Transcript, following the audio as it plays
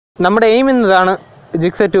നമ്മുടെ എയിം എന്നതാണ്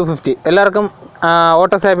Gixxer 250. എല്ലാവർക്കും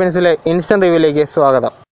ഓട്ടോ സാപ്പിയൻസിലെ ഇൻസ്റ്റന്റ് റിവ്യൂയിലേക്ക്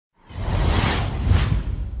സ്വാഗതം.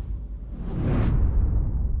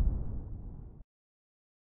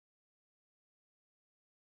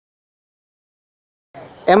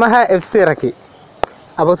 യമഹ FC ഇറക്കി,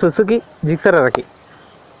 അപ്പോൾ സുസുക്കി Gixxer ഇറക്കി.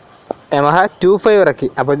 യമഹ 25 ഇറക്കി,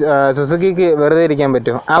 അപ്പോൾ സുസുക്കിക്ക് വെറുതെ ഇരിക്കാൻ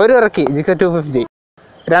പറ്റുമോ? അവരും ഇറക്കി Gixxer 250.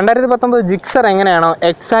 2019 Gixxer എങ്ങനെയാണോ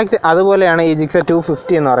എക്സാക്റ്റ് അതുപോലെയാണ് ഈ Gixxer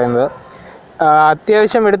 250 എന്ന് പറയുന്നത്.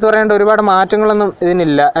 അത്യാവശ്യം എടുത്തു പറയേണ്ട ഒരുപാട് മാറ്റങ്ങളൊന്നും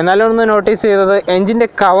ഇതിനില്ല. എന്നാലും ഒന്ന് നോട്ടീസ് ചെയ്തത് എൻജിൻ്റെ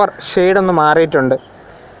കവർ ഷെയ്ഡൊന്ന് മാറിയിട്ടുണ്ട്.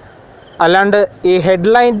 അല്ലാണ്ട് ഈ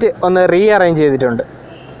ഹെഡ്ലൈറ്റ് ഒന്ന് റീഅറേഞ്ച് ചെയ്തിട്ടുണ്ട്.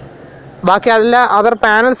 ബാക്കി അതർ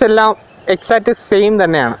പാനൽസ് എല്ലാം എക്സാക്റ്റ് സെയിം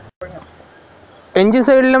തന്നെയാണ്. എൻജിൻ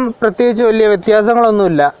സൈഡിലും പ്രത്യേകിച്ച് വലിയ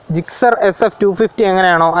വ്യത്യാസങ്ങളൊന്നുമില്ല. Gixxer SF 250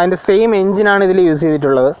 എങ്ങനെയാണോ അതിൻ്റെ സെയിം എൻജിനാണ് ഇതിൽ യൂസ്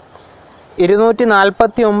ചെയ്തിട്ടുള്ളത്.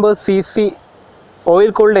 249 cc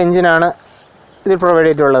ഓയിൽ കൂൾഡ് എൻജിനാണ് ഇതിൽ പ്രൊവൈഡ്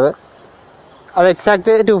ചെയ്തിട്ടുള്ളത്. അത്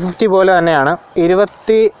എക്സാക്റ്റ് 250 പോലെ തന്നെയാണ്.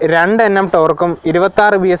 22 Nm ടോർക്കും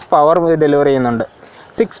 26 PS പവറും ഇത് ഡെലിവർ ചെയ്യുന്നുണ്ട്.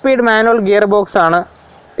 6 സ്പീഡ് മാനുവൽ ഗിയർ ബോക്സ് ആണ്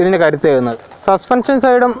ഇതിന് കരുത്ത് ചെയ്യുന്നത്. സസ്പെൻഷൻ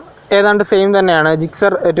സൈഡും ഏതാണ്ട് സെയിം തന്നെയാണ്.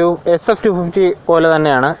 Gixxer SF 250 പോലെ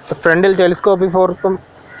തന്നെയാണ്. ഫ്രണ്ടിൽ ടെലിസ്കോപ്പിക് ഫോർക്കും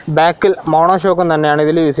ബാക്കിൽ മോണോഷോക്കും തന്നെയാണ്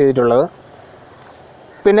ഇതിൽ യൂസ് ചെയ്തിട്ടുള്ളത്.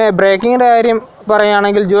 പിന്നെ ബ്രേക്കിങ്ങിൻ്റെ കാര്യം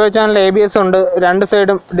പറയുകയാണെങ്കിൽ ജുവൽ ചാനൽ ABS ഉണ്ട്. രണ്ട്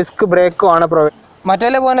സൈഡും ഡിസ്ക് ബ്രേക്കുമാണ് പ്രൊവൈഡ്. മറ്റേ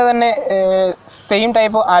പോലെ തന്നെ സെയിം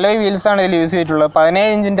ടൈപ്പ് അലോയ് വീൽസാണ് ഇതിൽ യൂസ് ചെയ്തിട്ടുള്ളത്. 17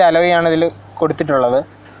 ഇഞ്ചിൻ്റെ അലോയാണ് ഇതിൽ കൊടുത്തിട്ടുള്ളത്.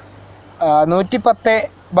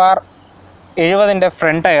 110/70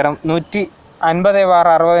 ഫ്രണ്ട് ടയറും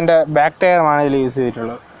 150/60 ബാക്ക് ടയറുമാണ് ഇതിൽ യൂസ്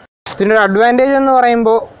ചെയ്തിട്ടുള്ളത്. ഇതിനൊരു അഡ്വാൻറ്റേജ് എന്ന്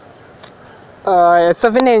പറയുമ്പോൾ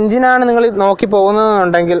SF-ൻ്റെ എൻജിനാണ് നിങ്ങൾ നോക്കി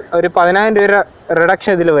പോകുന്നതെന്നുണ്ടെങ്കിൽ ഒരു 10,000 രൂപ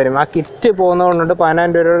റിഡക്ഷൻ ഇതിൽ വരും. ആ കിറ്റ് പോകുന്നതുകൊണ്ട്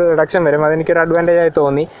 10,000 രൂപ റിഡക്ഷൻ വരും. അതെനിക്കൊരു അഡ്വാൻറ്റേജ് ആയി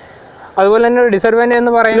തോന്നി. അതുപോലെ തന്നെ ഒരു ഡിസഡ്വാൻറ്റേജ്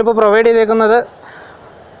എന്ന് പറയുമ്പോൾ ഇപ്പോൾ പ്രൊവൈഡ് ചെയ്തേക്കുന്നത്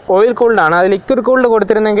ഓയിൽ കൂൾഡാണ്. അത് ലിക്വിഡ് കൂൾഡ്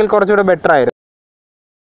കൊടുത്തിരുന്നെങ്കിൽ കുറച്ചുകൂടെ ബെറ്റർ ആയിരുന്നു.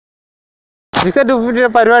 Gixxer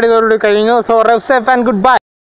 250 പരിപാടി ഇതോടുകൂടി കഴിഞ്ഞു. So ref safe and good bye.